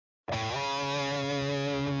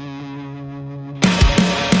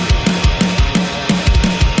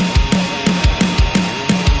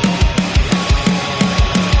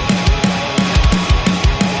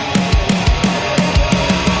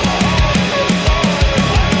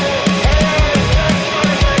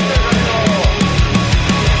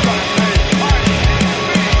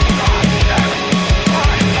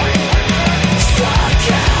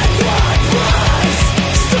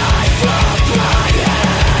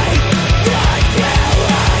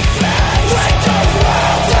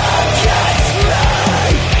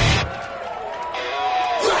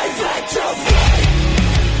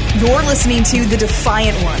listening to The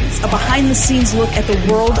Defiant Ones, a behind-the-scenes look at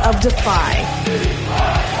the world of Defy.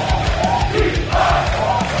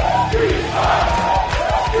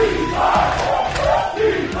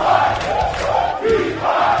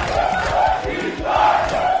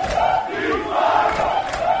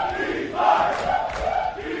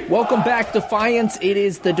 Welcome back, Defiance. It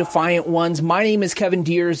is the Defiant Ones. My name is Kevin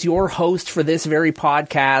Deers, your host for this very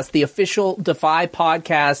podcast, the official Defy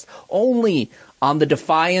podcast, only on the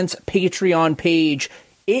Defiance Patreon page.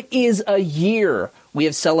 It is a year we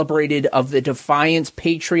have celebrated of the Defiance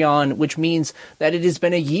Patreon, which means that it has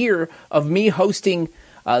been a year of me hosting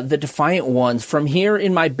the Defiant Ones from here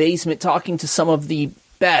in my basement, talking to some of the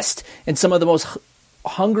best and some of the most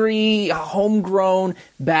hungry, homegrown,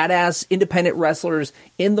 badass, independent wrestlers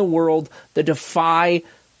in the world. The Defy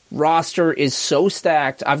roster is so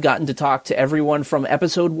stacked. I've gotten to talk to everyone from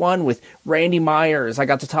episode 1 with Randy Myers. I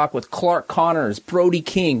got to talk with Clark Connors, Brody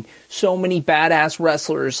King, so many badass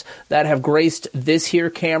wrestlers that have graced this here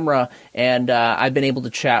camera, and I've been able to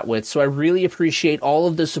chat with. So I really appreciate all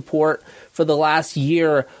of the support for the last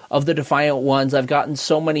year of the Defiant Ones. I've gotten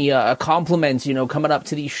so many compliments, coming up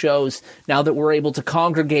to these shows now that we're able to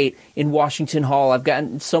congregate in Washington Hall. I've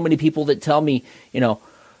gotten so many people that tell me,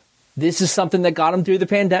 this is something that got them through the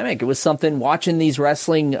pandemic. It was something watching these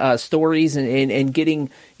wrestling stories and getting,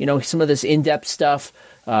 some of this in-depth stuff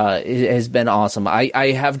has been awesome.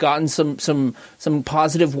 I have gotten some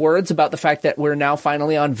positive words about the fact that we're now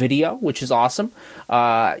finally on video, which is awesome.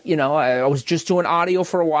 I was just doing audio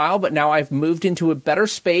for a while, but now I've moved into a better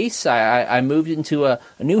space. I moved into a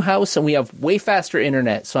new house, and we have way faster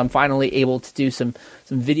internet, so I'm finally able to do some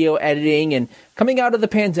video editing. And coming out of the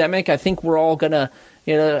pandemic, I think we're all going to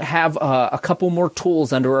have a couple more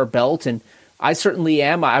tools under our belt, and I certainly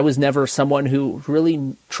am. I was never someone who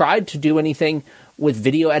really tried to do anything with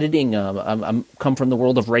video editing. I'm come from the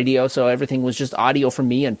world of radio, so everything was just audio for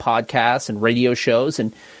me and podcasts and radio shows,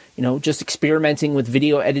 and just experimenting with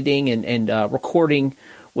video editing and recording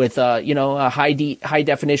with a high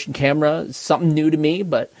definition camera is something new to me.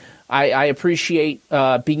 But I appreciate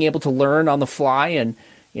being able to learn on the fly, and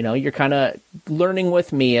you're kind of learning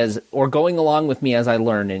with me or going along with me as I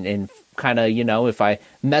learn, and kind of, if I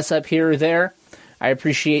mess up here or there, I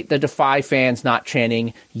appreciate the Defy fans not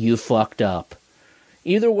chanting, "You fucked up."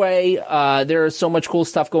 Either way, there is so much cool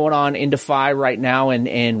stuff going on in Defy right now,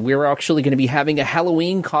 and we're actually going to be having a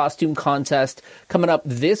Halloween costume contest coming up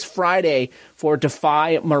this Friday for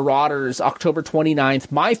Defy Marauders, October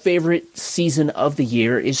 29th. My favorite season of the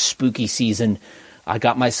year is spooky season. I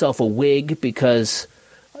got myself a wig because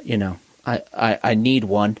I need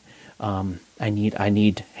one. I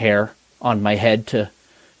need hair on my head to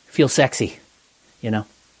feel sexy,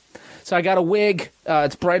 So I got a wig.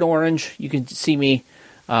 It's bright orange. You can see me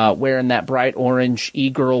wearing that bright orange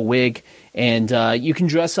e-girl wig. And you can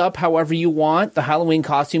dress up however you want. The Halloween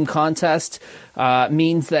costume contest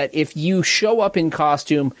means that if you show up in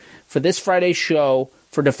costume for this Friday's show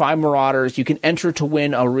for Defy Marauders, you can enter to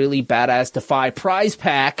win a really badass Defy prize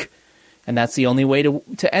pack. And that's the only way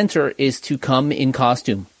to enter, is to come in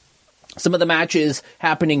costume. Some of the matches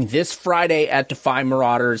happening this Friday at Defy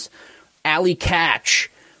Marauders: Allie Katch,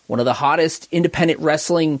 one of the hottest independent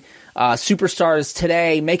wrestling superstars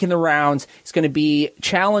today, making the rounds, is going to be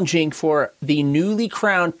challenging for the newly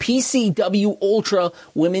crowned PCW Ultra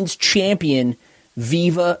Women's Champion,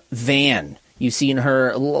 Viva Van. You've seen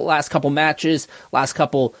her last couple matches, last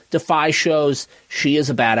couple Defy shows. She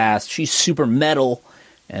is a badass. She's super metal.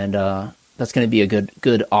 And that's going to be a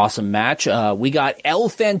good, awesome match. We got El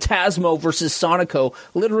Phantasmo versus Sonico,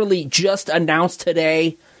 literally just announced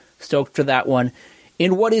today. Stoked for that one.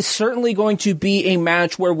 In what is certainly going to be a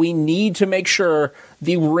match where we need to make sure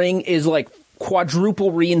the ring is like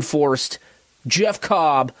quadruple reinforced. Jeff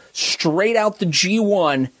Cobb, straight out the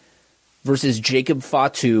G1, versus Jacob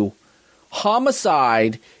Fatu.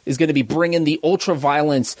 Homicide is going to be bringing the ultra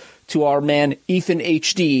violence to our man Ethan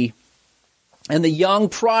HD. And the young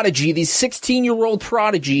prodigy, the 16-year-old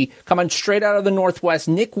prodigy, coming straight out of the Northwest,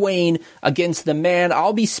 Nick Wayne, against the man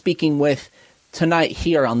I'll be speaking with tonight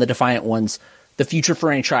here on the Defiant Ones, the future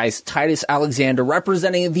franchise, Titus Alexander,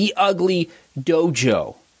 representing the Ugly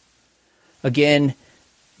Dojo. Again,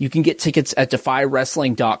 you can get tickets at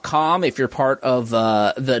DefyWrestling.com if you're part of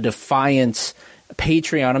the Defiance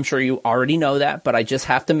Patreon. I'm sure you already know that, but I just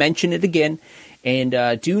have to mention it again.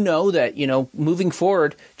 And do know that, moving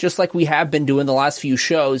forward, just like we have been doing the last few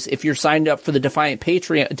shows, if you're signed up for the Defiance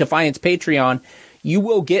Patreon, you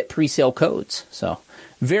will get pre-sale codes. So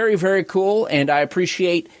very, very cool. And I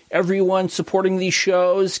appreciate everyone supporting these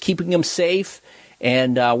shows, keeping them safe,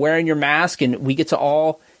 and wearing your mask. And we get to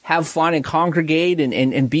all have fun and congregate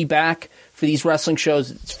and be back for these wrestling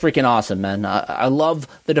shows. It's freaking awesome, man. I love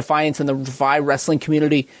the Defiance and the Defy wrestling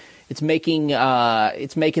community. It's making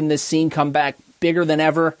this scene come back bigger than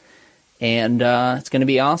ever. And it's going to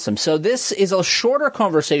be awesome. So this is a shorter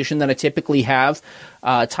conversation than I typically have.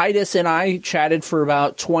 Titus and I chatted for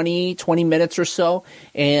about 20 minutes or so.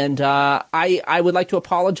 And I would like to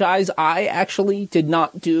apologize. I actually did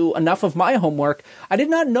not do enough of my homework. I did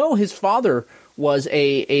not know his father was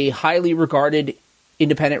a highly regarded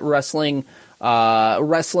independent wrestling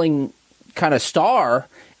kind of star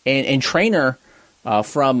and trainer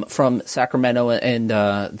from Sacramento and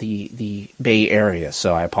the Bay Area.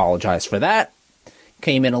 So I apologize for that.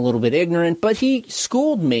 Came in a little bit ignorant, but he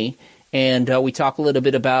schooled me, and we talk a little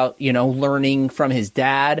bit about, learning from his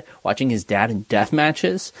dad, watching his dad in death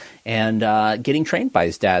matches, and getting trained by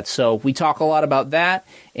his dad. So we talk a lot about that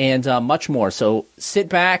and much more. So sit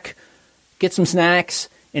back, get some snacks,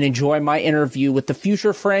 and enjoy my interview with the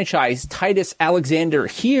future franchise, Titus Alexander,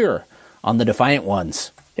 here on the Defiant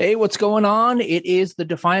Ones. Hey, what's going on? It is the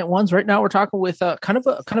Defiant Ones. Right now we're talking with kind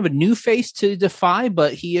of a new face to Defy,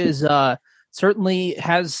 but he is certainly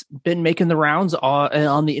has been making the rounds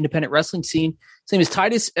on the independent wrestling scene. His name is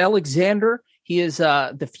Titus Alexander. He is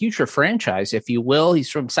the future franchise, if you will. He's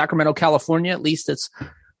from Sacramento, California. At least that's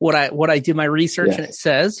what I did my research, and it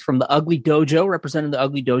says from the Ugly Dojo, representing the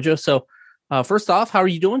Ugly Dojo. So first off, how are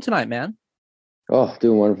you doing tonight, man? Oh,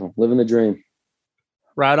 doing wonderful. Living the dream.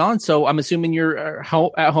 Right on. So I'm assuming you're at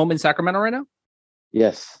home in Sacramento right now?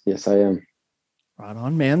 Yes, I am. Right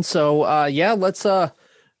on, man. So let's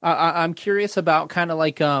I'm curious about kind of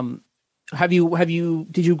like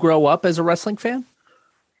did you grow up as a wrestling fan?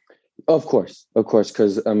 Of course,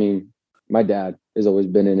 because I mean, my dad has always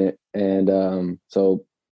been in it, and so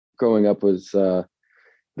growing up was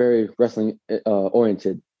very wrestling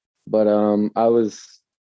oriented. But I was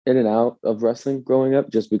in and out of wrestling growing up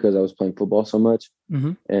just because I was playing football so much,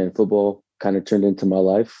 and football kind of turned into my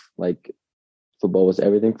life. Like football was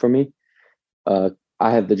everything for me. I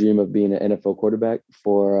had the dream of being an NFL quarterback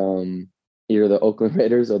for either the Oakland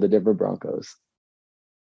Raiders or the Denver Broncos.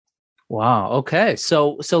 Wow. Okay.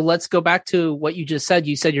 So let's go back to what you just said.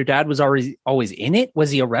 You said your dad was always in it. Was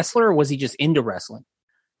he a wrestler or was he just into wrestling?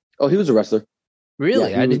 Oh, he was a wrestler.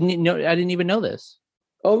 Really? I didn't even know this.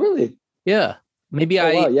 Oh, really? Yeah. Maybe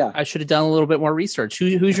I should have done a little bit more research.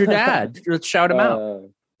 Who's your dad? Let's shout him out.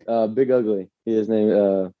 Big Ugly. His name,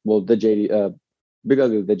 the JD, Big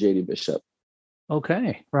Ugly, the JD Bishop.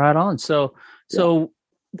 Okay, right on. So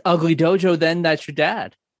Ugly Dojo, then that's your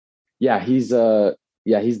dad. Yeah, he's the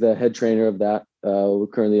head trainer of that. We're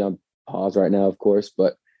currently on pause right now, of course,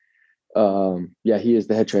 but he is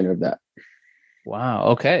the head trainer of that. Wow.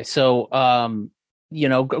 Okay. So,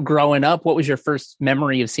 growing up, what was your first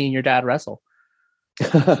memory of seeing your dad wrestle?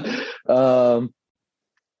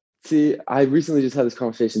 See, I recently just had this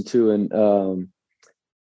conversation too, and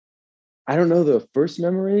I don't know the first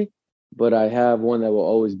memory, but I have one that will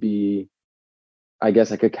always be, I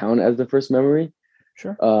guess I could count as the first memory.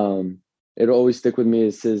 Sure. It'll always stick with me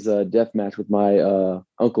is his death match with my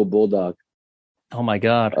Uncle Bulldog. Oh my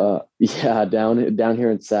God. Down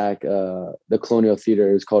here in Sac, the Colonial Theater.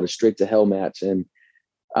 It was called a Straight to Hell match, and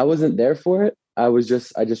I wasn't there for it. I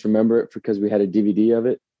just remember it because we had a DVD of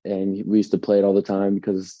it, and we used to play it all the time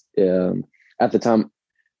because at the time,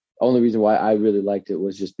 only reason why I really liked it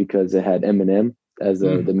was just because it had Eminem as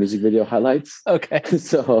the music video highlights. Okay.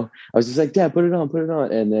 So I was just like, Dad, put it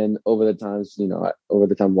on. And then over the time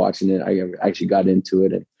watching it, I actually got into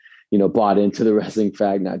it and, bought into the wrestling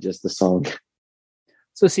fact, not just the song.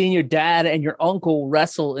 So seeing your dad and your uncle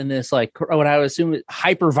wrestle in this, like what I would assume is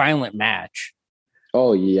hyper violent match.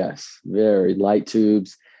 Oh yes. Very light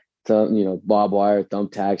tubes, barbed wire,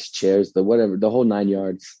 thumbtacks, chairs, the whole 9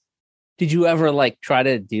 yards. Did you ever try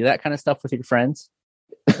to do that kind of stuff with your friends?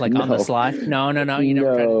 On the slide? No. You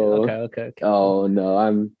never tried to do. Okay. Oh no,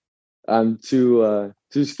 I'm too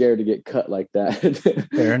scared to get cut like that.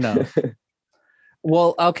 Fair enough.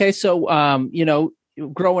 Well, okay. So,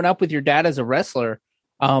 growing up with your dad as a wrestler,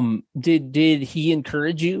 did he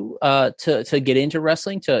encourage you to get into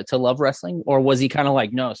wrestling, to love wrestling, or was he kind of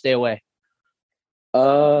like, no, stay away?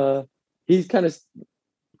 He's kind of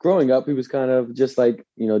growing up. He was kind of just like,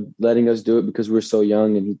 letting us do it because we were so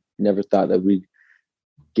young, and he never thought that we'd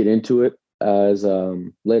get into it as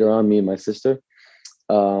later on, me and my sister.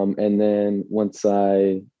 And then once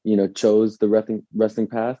I, chose the wrestling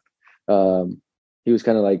path, he was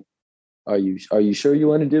kind of like, are you sure you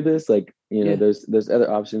want to do this? There's other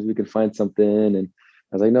options. We could find something. And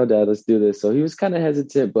I was like, no, Dad, let's do this. So he was kind of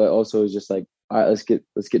hesitant, but also was just like, all right, let's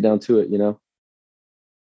get down to it,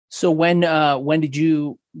 So when did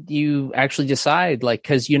you actually decide, like,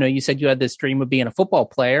 because you said you had this dream of being a football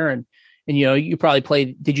player, and you probably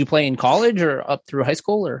played. Did you play in college or up through high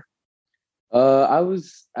school or? I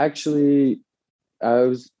was actually, I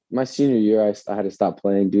was my senior year. I had to stop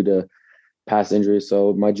playing due to past injuries.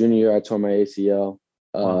 So my junior year, I tore my ACL.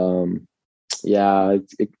 Wow. Yeah,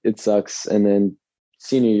 it sucks. And then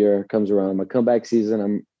senior year comes around, my comeback season.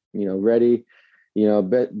 I'm ready.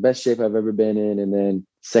 Best shape I've ever been in. And then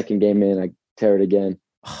second game in, I tear it again.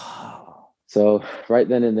 So right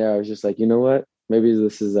then and there, I was just like, you know what? Maybe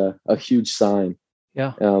this is a huge sign.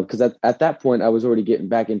 Yeah. Because at that point, I was already getting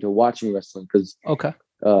back into watching wrestling because Okay.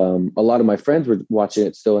 a lot of my friends were watching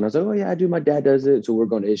it still. And I was like, oh, yeah, I do. My dad does it. So we're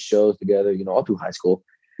going to his shows together, all through high school.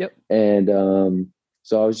 Yep. And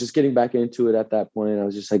so I was just getting back into it at that point. I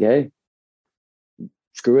was just like, hey,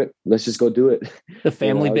 screw it. Let's just go do it. The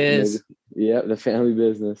family biz. Yeah, the family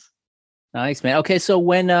business. Nice, man. Okay, so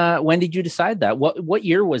when did you decide that? What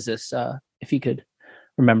year was this? If you could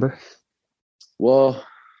remember. Well,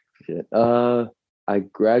 I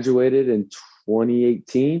graduated in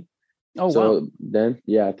 2018. Oh, so wow. Then,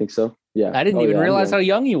 yeah, I think so. Yeah. I didn't even realize how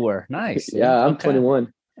young you were. Nice. Yeah, I'm okay.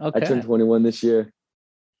 21. Okay. I turned 21 this year.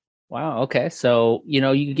 Wow. Okay. So,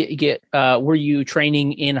 you get were you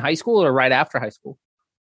training in high school or right after high school?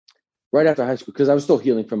 Right after high school, because I was still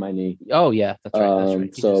healing from my knee. Oh, yeah. That's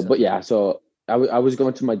right. So, but yeah, so I was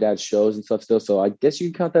going to my dad's shows and stuff still. So I guess you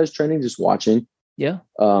can count that as training, just watching. Yeah.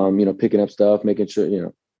 Picking up stuff, making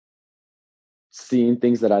sure, seeing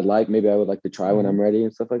things that I'd like. Maybe I would like to try when I'm ready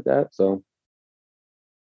and stuff like that. So.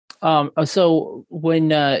 So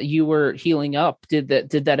when you were healing up, did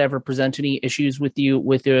that ever present any issues with you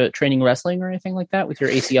with training wrestling or anything like that with your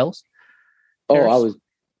ACLs? Oh,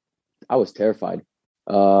 I was terrified.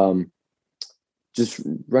 Just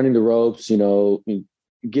running the ropes,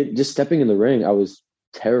 just stepping in the ring. I was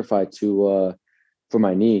terrified for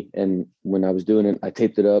my knee. And when I was doing it, I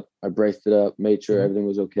taped it up, I braced it up, made sure everything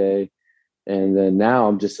was okay. And then now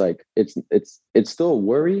I'm just like, it's still a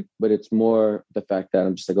worry, but it's more the fact that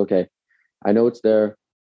I'm just like, okay, I know it's there,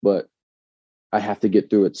 but I have to get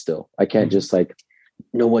through it still. I can't just like,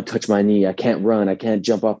 no one touch my knee. I can't run. I can't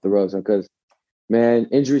jump off the ropes because, man,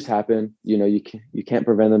 injuries happen. You can't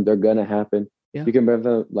prevent them. They're gonna happen. Yeah. You can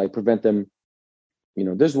prevent them.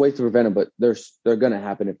 There's ways to prevent them, but they're gonna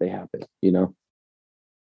happen if they happen.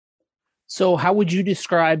 So how would you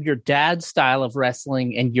describe your dad's style of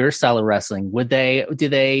wrestling and your style of wrestling? Are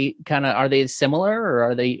they similar,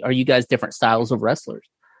 or are you guys different styles of wrestlers?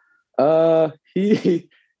 He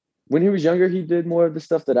when he was younger, he did more of the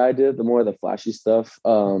stuff that I did, the more of the flashy stuff.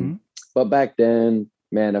 But back then,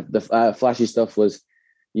 man, the flashy stuff was,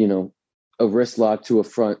 a wrist lock to a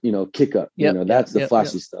front, kick up. That's the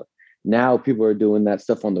flashy stuff. Now people are doing that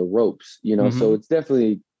stuff on the ropes, so it's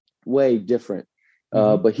definitely way different.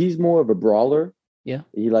 But he's more of a brawler. Yeah.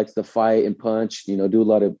 He likes to fight and punch, do a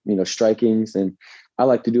lot of, strikings. And I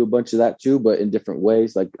like to do a bunch of that too, but in different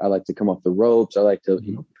ways. Like I like to come off the ropes. I like to,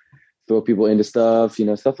 throw people into stuff,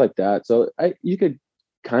 stuff like that. So you could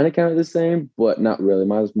kind of count it the same, but not really.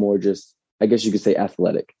 Mine was more just, I guess you could say,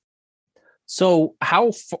 athletic. So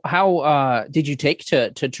how did you take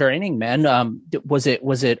to training, man? Was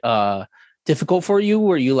it difficult for you?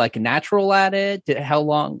 Were you like natural at it? How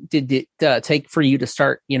long did it take for you to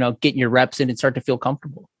start, getting your reps in and start to feel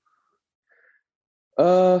comfortable?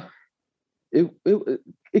 It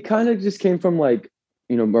kind of just came from like,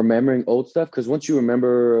 remembering old stuff. Cause once you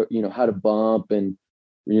remember, how to bump and,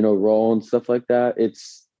 roll and stuff like that,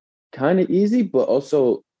 it's kind of easy, but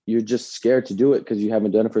also you're just scared to do it because you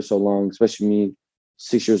haven't done it for so long, especially me,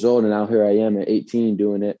 6 years old. And now here I am at 18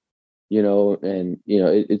 doing it, and,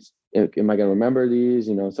 it's, am I going to remember these,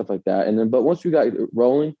 stuff like that. And then, but once we got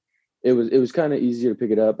rolling, it was kind of easier to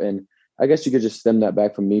pick it up. And I guess you could just stem that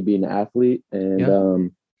back from me being an athlete.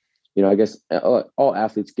 And, I guess all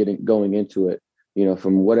athletes going into it,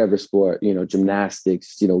 from whatever sport,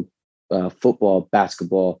 gymnastics, football,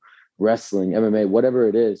 basketball, wrestling, MMA, whatever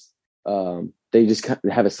it is, they just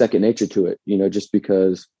have a second nature to it, just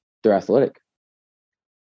because they're athletic.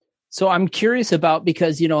 So I'm curious about,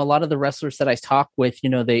 because, a lot of the wrestlers that I talk with,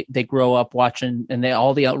 they grow up watching, and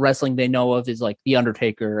all the wrestling they know of is like The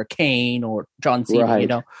Undertaker or Kane or John Cena,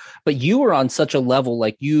 right. But you were on such a level,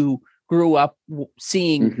 like you grew up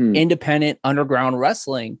seeing independent underground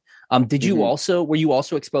wrestling. Were you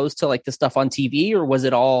also exposed to like the stuff on TV, or was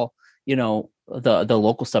it all, the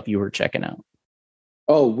local stuff you were checking out?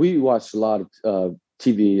 Oh, we watched a lot of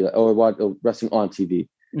TV or watch wrestling on TV.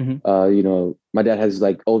 My dad has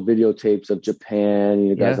like old videotapes of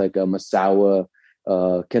Japan, guys like Masawa,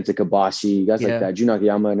 Kenta Kobashi, guys like that. Jun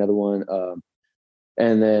Akiyama, another one.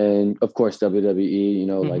 And then, of course, WWE, you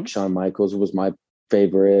know, like Shawn Michaels was my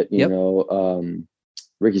favorite, you know,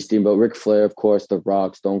 Ricky Steamboat, Ric Flair, of course, The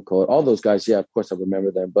Rock, Stone Cold, all those guys. Yeah, of course, I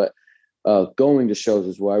remember them. But going to shows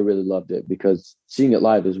is where I really loved it, because seeing it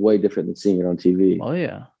live is way different than seeing it on TV. Oh,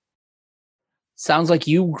 yeah. Sounds like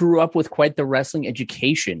you grew up with quite the wrestling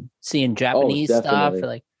education, seeing Japanese stuff,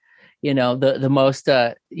 like, you know, the most,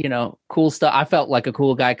 you know, cool stuff. I felt like a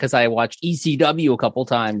cool guy because I watched ECW a couple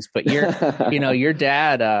times, but you know, your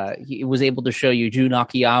dad, he was able to show you Jun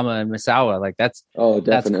Akiyama and Misawa. Like that's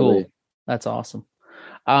cool. That's awesome.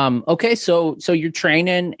 Okay. So you're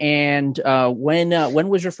training, and when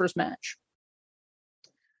was your first match?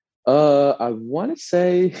 I want to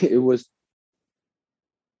say it was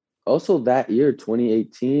also that year,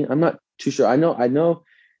 2018. I'm not too sure. I know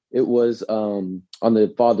it was on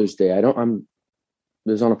the Father's Day. It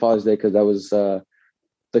was on a Father's Day because that was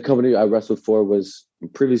the company I wrestled for was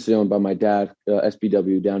previously owned by my dad,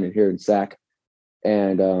 SBW, down in here in Sac.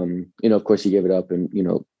 And you know, of course, he gave it up and, you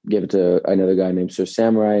know, gave it to another guy named Sir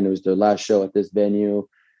Samurai, and it was their last show at this venue.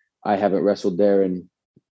 I haven't wrestled there in,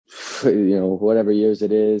 you know, whatever years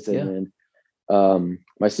it is. And then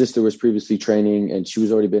my sister was previously training, and she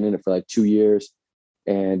was already been in it for like 2 years.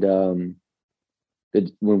 And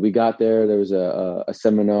when we got there, there was a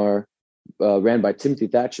seminar ran by Timothy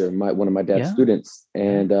Thatcher, one of my dad's students.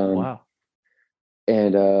 And wow.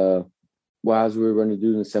 And while we were running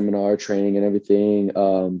through the seminar, training and everything,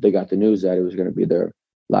 they got the news that it was going to be their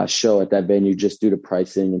last show at that venue, just due to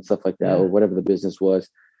pricing and stuff like that, or whatever the business was.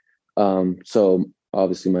 So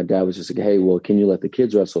obviously my dad was just like, hey, well, can you let the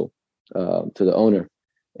kids wrestle to the owner?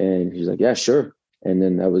 And he's like, yeah, sure. And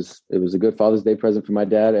then it was a good Father's Day present for my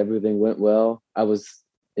dad. Everything went well. I was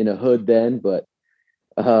in a hood then, but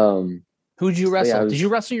who'd you wrestle? Did you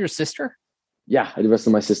wrestle your sister? Yeah, I did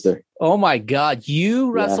wrestle my sister. Oh my God.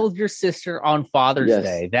 You wrestled your sister on Father's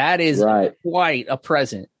Day. That is quite a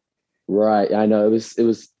present. Right. I know. It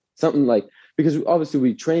was something like, because obviously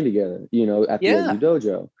we trained together, you know, at the LU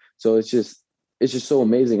dojo. So it's just so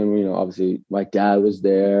amazing. And, you know, obviously my dad was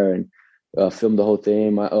there and filmed the whole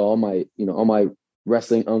thing. All my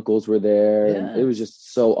wrestling uncles were there. And it was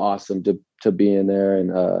just so awesome to be in there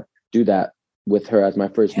and do that with her as my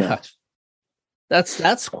first match.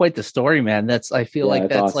 That's quite the story, man. I feel like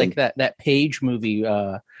that's awesome. Like that Page movie,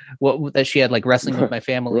 what that she had, like Wrestling with My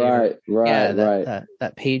Family. Right.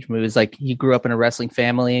 That Page movie is like you grew up in a wrestling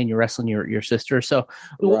family and you're wrestling your sister. So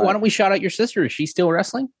why don't we shout out your sister? Is she still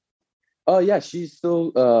wrestling? Oh yeah, she's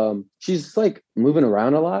still she's like moving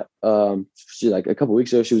around a lot. She, like a couple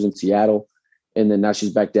weeks ago she was in Seattle, and then now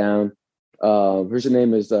she's back down. Her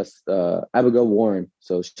name is Abigail Warren.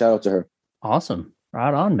 So shout out to her. Awesome.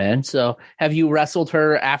 Right on, man. So have you wrestled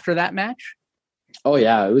her after that match? Oh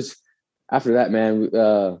yeah, it was after that, man.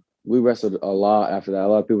 We wrestled a lot after that. A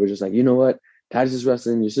lot of people were just like, you know what, Titus is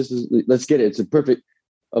wrestling, your sister's, let's get it. It's a perfect,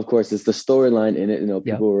 of course, it's the storyline in it. You know,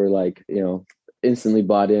 people were like, you know, instantly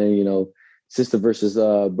bought in, you know, sister versus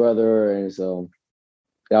brother. And so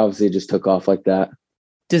it obviously just took off like that.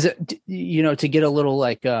 Does it, you know, to get a little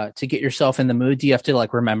like, to get yourself in the mood, do you have to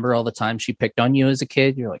like remember all the time she picked on you as a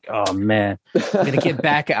kid? You're like, oh man, I'm going to get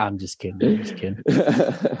back. I'm just kidding.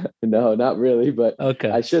 No, not really, but okay.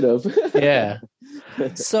 I should have. Yeah.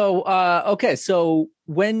 So, okay. So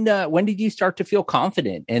when did you start to feel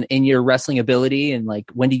confident in your wrestling ability? And like,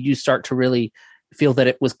 when did you start to really feel that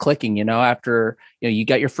it was clicking, you know, after, you know, you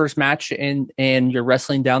got your first match and you're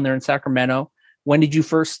wrestling down there in Sacramento? When did you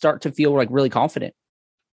first start to feel like really confident?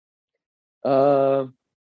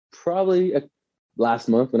 Probably last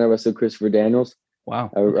month when I wrestled Christopher Daniels.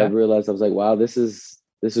 Wow. I realized, I was like, wow, this is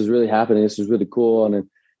really happening. This is really cool. And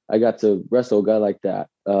I got to wrestle a guy like that,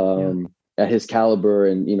 at his caliber,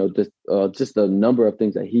 and, you know, just the number of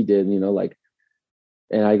things that he did, you know, like,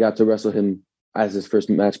 and I got to wrestle him as his first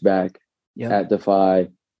match back at Defy.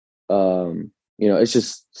 You know, it's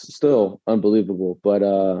just still unbelievable. But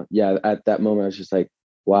at that moment I was just like,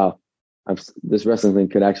 wow, this wrestling thing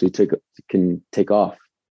could actually take off.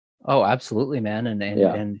 Oh, absolutely, man.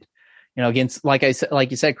 And you know, against, like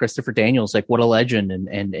you said, Christopher Daniels, like what a legend,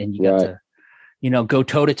 and you got to, you know, go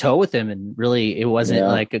toe to toe with him, and really it wasn't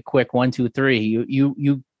like a quick 1, 2, 3.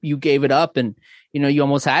 You gave it up, and you know, you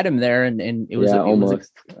almost had him there, and it was a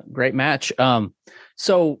great match.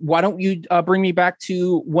 So why don't you bring me back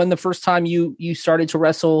to when the first time you started to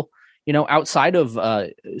wrestle, you know, outside of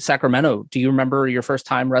Sacramento? Do you remember your first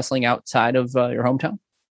time wrestling outside of your hometown?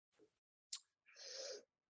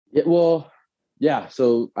 Yeah, well, yeah.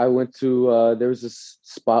 So I went to there was this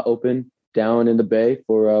spot open down in the Bay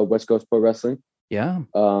for West Coast Pro Wrestling. Yeah.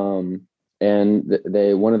 And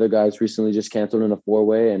one of their guys recently just canceled in a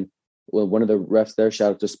 4-way, and well, one of the refs there,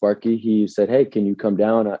 shout out to Sparky, he said, "Hey, can you come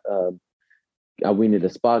down? We need a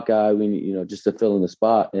spot guy. We need, just to fill in the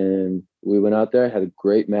spot." And we went out there, had a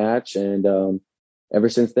great match. And ever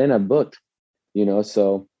since then I've booked,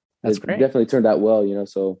 so That's it great. definitely turned out well,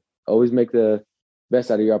 so always make the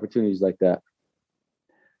best out of your opportunities like that.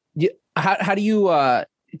 How do you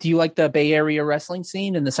like the Bay Area wrestling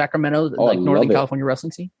scene and the Sacramento, I Northern love it. California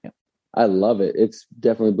wrestling scene? Yeah. I love it. It's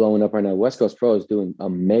definitely blowing up right now. West Coast Pro is doing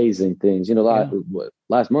amazing things.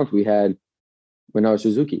 Last month we had Bernard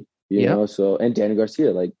Suzuki, so, and Danny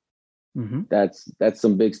Garcia, like that's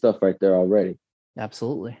some big stuff right there already.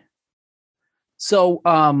 Absolutely. So,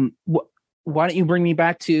 why don't you bring me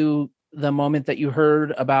back to the moment that you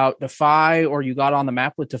heard about Defy, or you got on the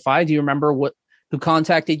map with Defy? Do you remember who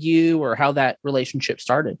contacted you or how that relationship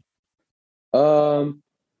started?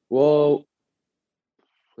 Well,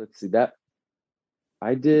 let's see, that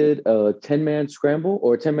I did a 10-man scramble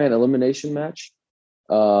or a 10-man elimination match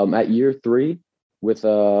at year 3 with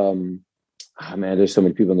there's so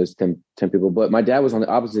many people in this 10 people, but my dad was on the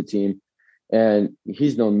opposite team, and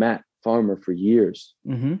he's known Matt Farmer for years.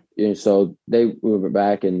 And so they went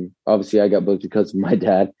back, and obviously I got booked because of my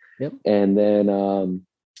dad. Yep. And then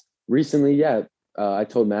recently, I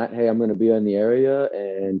told Matt, "Hey, I'm going to be in the area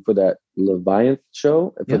and for that Leviathan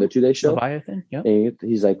show, for the 2-day show." Leviathan, yeah. And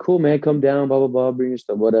he's like, "Cool, man, come down, blah, blah, blah, bring your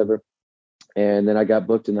stuff, whatever." And then I got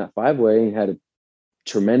booked in that 5-way and had a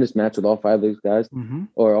tremendous match with all 5 of those guys,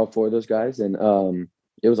 or all 4 of those guys. And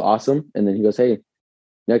it was awesome. And then he goes, "Hey,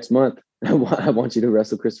 next month, I want you to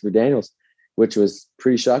wrestle Christopher Daniels," which was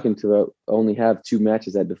pretty shocking to only have 2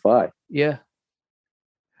 matches at Defy. Yeah.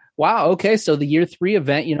 Wow. Okay. So the year 3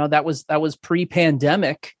 event, that was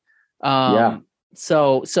pre-pandemic.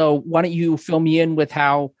 So why don't you fill me in with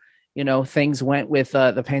how, things went with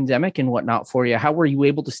the pandemic and whatnot for you? How were you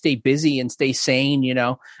able to stay busy and stay sane,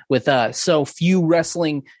 with so few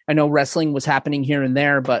wrestling? I know wrestling was happening here and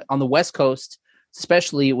there, but on the West Coast,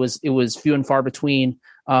 especially, it was few and far between.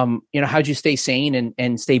 How'd you stay sane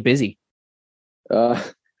and stay busy?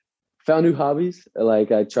 Found new hobbies.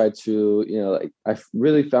 Like I tried to, I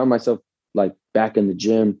really found myself like back in the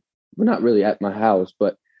gym, but not really at my house,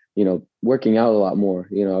 but, working out a lot more.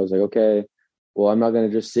 I was like, okay, well, I'm not going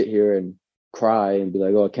to just sit here and cry and be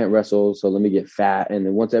like, "Oh, I can't wrestle, so let me get fat." And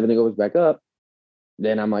then once everything goes back up,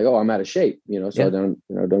 then I'm like, "Oh, I'm out of shape," so I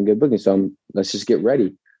don't get booking. So let's just get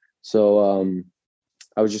ready. So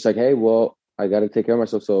I was just like, "Hey, well, I got to take care of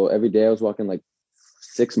myself." So every day I was walking like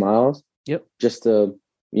 6 miles. Yep. Just to,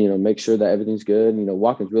 make sure that everything's good.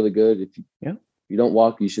 Walking's really good. If you don't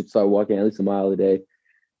walk, you should start walking at least a mile a day.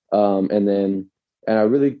 And I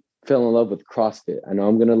really fell in love with CrossFit. I know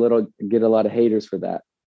I'm going to get a lot of haters for that.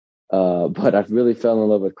 But I've really fell in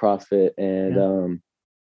love with CrossFit. And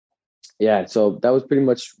so that was pretty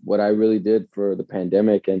much what I really did for the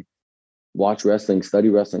pandemic, and watch wrestling, study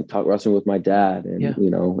wrestling, talk wrestling with my dad. And,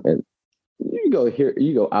 and you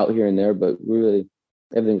go out here and there, but really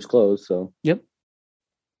everything was closed. So, yep.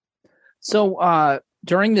 So,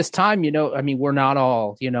 during this time, we're not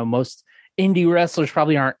all, most indie wrestlers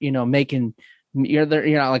probably aren't, making, you're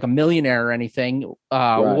not like a millionaire or anything.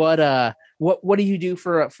 Right. What do you do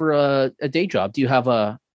for a day job? Do you have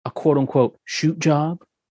a quote unquote shoot job?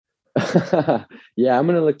 Yeah, I'm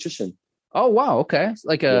an electrician. Oh, wow. Okay.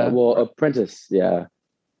 Like apprentice. Yeah.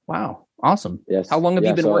 Wow. Awesome. Yes. How long have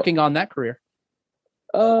you been working on that career?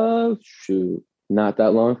 Not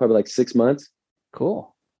that long, probably like 6 months.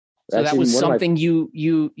 Cool. So actually, that was something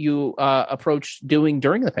you approached doing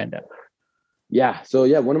during the pandemic. Yeah. So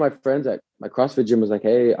one of my friends at my CrossFit gym was like,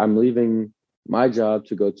 "Hey, I'm leaving my job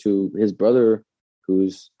to go to his brother,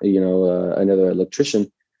 who's another electrician,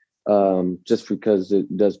 just because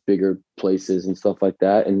it does bigger places and stuff like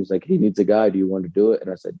that." And he's like, "He needs a guy. Do you want to do it?" And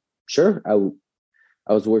I said, "Sure." I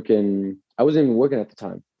wasn't even working at the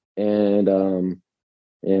time, and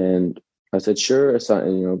I said, "Sure." I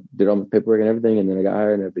signed, did all my paperwork and everything, and then I got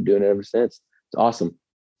hired, and I've been doing it ever since. It's awesome.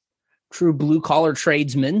 True blue collar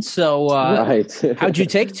tradesman. So, right. How'd you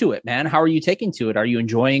take to it, man? How are you taking to it? Are you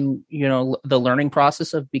enjoying, the learning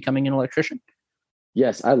process of becoming an electrician?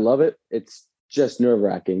 Yes, I love it. It's just nerve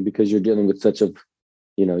wracking because you're dealing with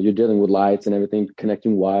you're dealing with lights and everything,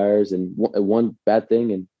 connecting wires, and one bad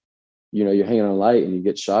thing, and you're hanging on a light and you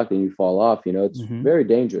get shocked and you fall off. It's very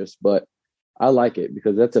dangerous, but I like it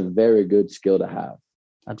because that's a very good skill to have.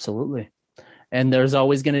 Absolutely. And there's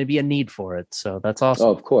always going to be a need for it. So that's awesome.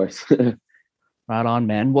 Oh, of course. Right on,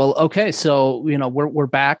 man. Well, okay. So, we're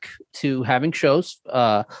back to having shows,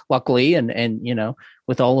 luckily, and,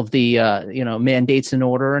 with all of the, mandates in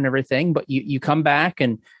order and everything, but you come back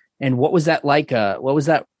and what was that like? What was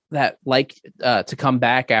that that like to come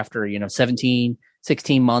back after, 17,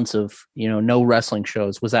 16 months of, no wrestling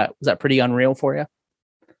shows? Was that pretty unreal for you?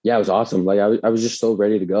 Yeah, it was awesome. Like I was just so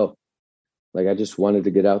ready to go. Like I just wanted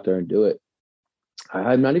to get out there and do it.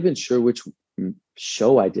 I'm not even sure which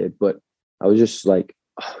show I did, but I was just like,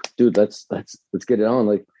 oh, dude, let's get it on.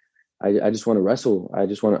 Like I just want to wrestle.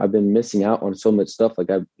 I've been missing out on so much stuff. Like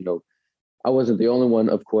I wasn't the only one,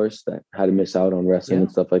 of course, that had to miss out on wrestling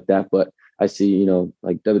and stuff like that. But I see,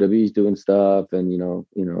 like WWE's doing stuff, and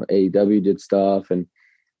AEW did stuff, and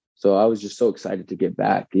so I was just so excited to get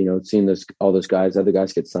back. Seeing all those other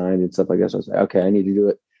guys get signed and stuff like that. So I was like, okay, I need to do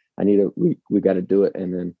it. We got to do it.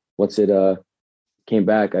 And then once it came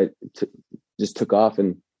back, I just took off,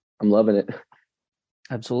 and I'm loving it.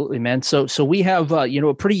 Absolutely, man. So we have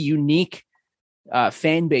a pretty unique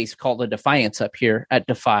fan base called the Defiance up here at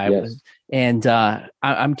Defy. Yes. And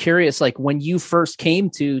I'm curious, like when you first came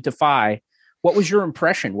to Defy, what was your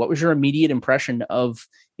impression? What was your immediate impression of,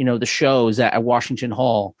 the shows at Washington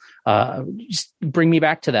Hall? Just bring me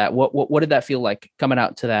back to that. What did that feel like coming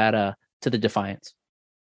out to that, to the Defiance?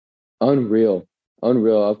 Unreal.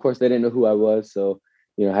 Of course, they didn't know who I was. So,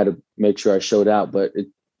 I had to make sure I showed out, but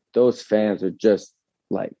those fans are just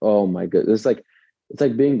like, oh my goodness. It's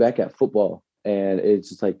like being back at football. And it's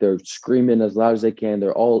just like they're screaming as loud as they can.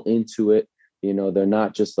 They're all into it. They're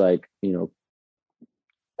not just like, I don't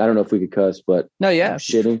know if we could cuss, but no, yeah,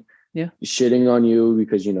 shitting on you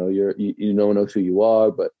because no one knows who you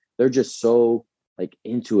are. But they're just so like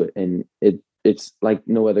into it, and it's like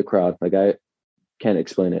no other crowd. Like I can't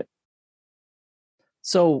explain it.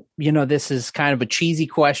 So, this is kind of a cheesy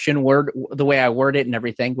question, the way I word it and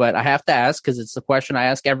everything, but I have to ask because it's the question I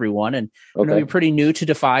ask everyone. And I know you're pretty new to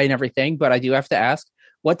Defy and everything, but I do have to ask,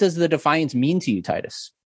 what does the Defiance mean to you,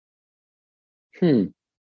 Titus? I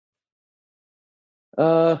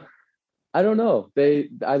don't know.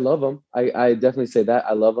 I love them. I definitely say that.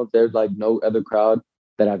 I love them. They're like no other crowd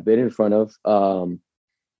that I've been in front of.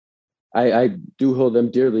 I do hold them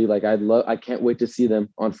dearly. Like I can't wait to see them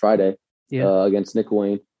on Friday. Against Nick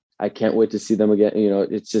Wayne. I can't wait to see them again.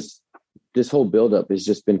 It's just this whole buildup has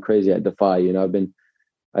just been crazy at Defy. I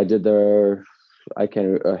did I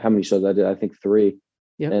can't how many shows I did. I think 3.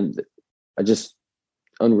 Yep. And I just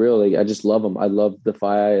unreal. Like, I just love them. I love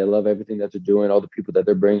Defy. I love everything that they're doing. All the people that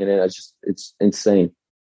they're bringing in. It's insane.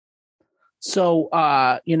 So,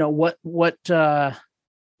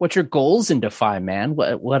 what's your goals in Defy, man?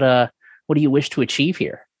 What do you wish to achieve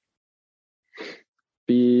here?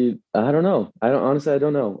 I don't know. I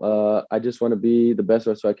don't know. I just want to be the best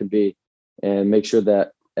wrestler I can be, and make sure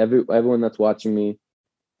that everyone that's watching me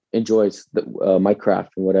enjoys my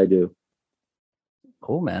craft and what I do.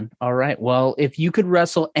 Cool, man. All right. Well, if you could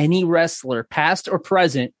wrestle any wrestler, past or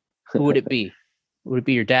present, who would it be? Would it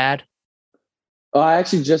be your dad? Oh, I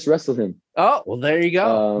actually just wrestled him. Oh, well, there you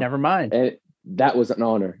go. Never mind. And that was an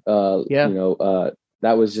honor.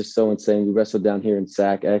 That was just so insane. We wrestled down here in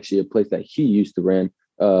Sac, actually a place that he used to run.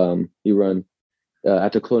 He run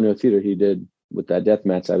at the Colonial Theater. He did with that death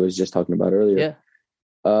match I was just talking about earlier.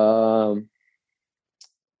 Yeah.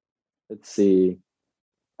 Let's see.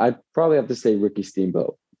 I'd probably have to say Ricky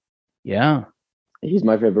Steamboat. Yeah. He's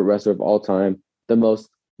my favorite wrestler of all time. The most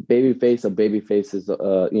babyface of babyfaces,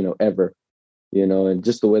 ever. And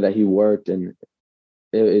just the way that he worked, and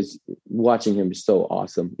it is watching him is so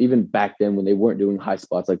awesome. Even back then when they weren't doing high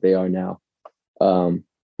spots like they are now.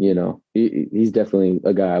 He's definitely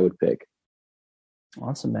a guy I would pick.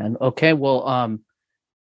 Awesome, man. Okay, well,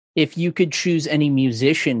 if you could choose any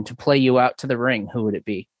musician to play you out to the ring, who would it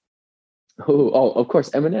be? Oh, of course,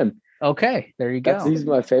 Eminem. Okay, there you go. He's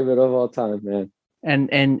my favorite of all time, man.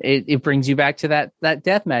 And it brings you back to that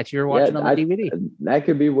death match you were watching on the DVD. That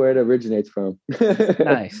could be where it originates from.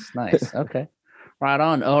 Nice. Okay, right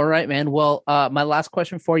on. All right, man. Well, my last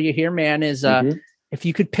question for you here, man, is if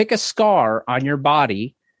you could pick a scar on your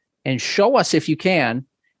body and show us if you can,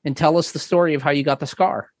 and tell us the story of how you got the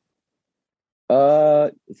scar.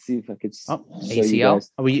 Let's see if I could. ACL.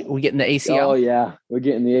 Are we getting the ACL? Oh yeah, we're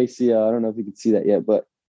getting the ACL. I don't know if you can see that yet, but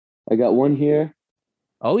I got one here.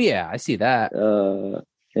 Oh yeah, I see that.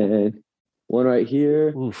 And one right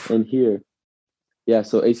here. Oof. And here. Yeah,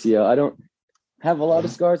 so ACL. I don't have a lot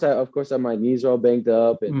of scars. Of course, my knees are all banged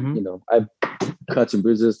up, and I've cuts and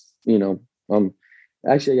bruises.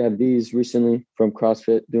 Actually, I got these recently from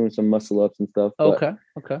CrossFit, doing some muscle ups and stuff. Okay.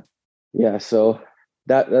 Yeah, so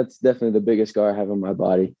that's definitely the biggest scar I have on my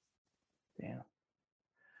body. Yeah.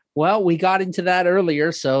 Well, we got into that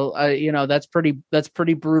earlier, so that's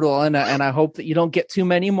pretty brutal, and I hope that you don't get too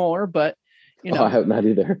many more. But I hope not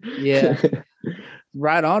either. Yeah.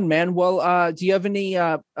 Right on, man. Well, do you have any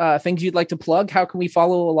things you'd like to plug? How can we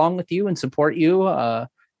follow along with you and support you,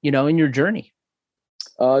 in your journey?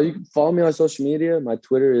 You can follow me on social media. My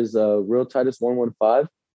Twitter is real Titus115,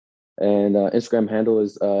 and Instagram handle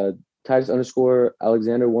is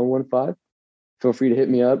Titus_Alexander115. Feel free to hit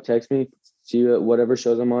me up, text me, see whatever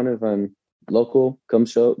shows I'm on. If I'm local, come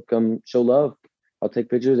show love. I'll take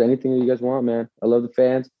pictures, anything that you guys want, man. I love the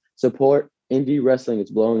fans. Support indie wrestling.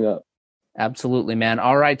 It's blowing up. Absolutely, man.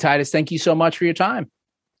 All right, Titus, thank you so much for your time.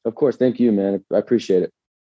 Of course. Thank you, man. I appreciate it.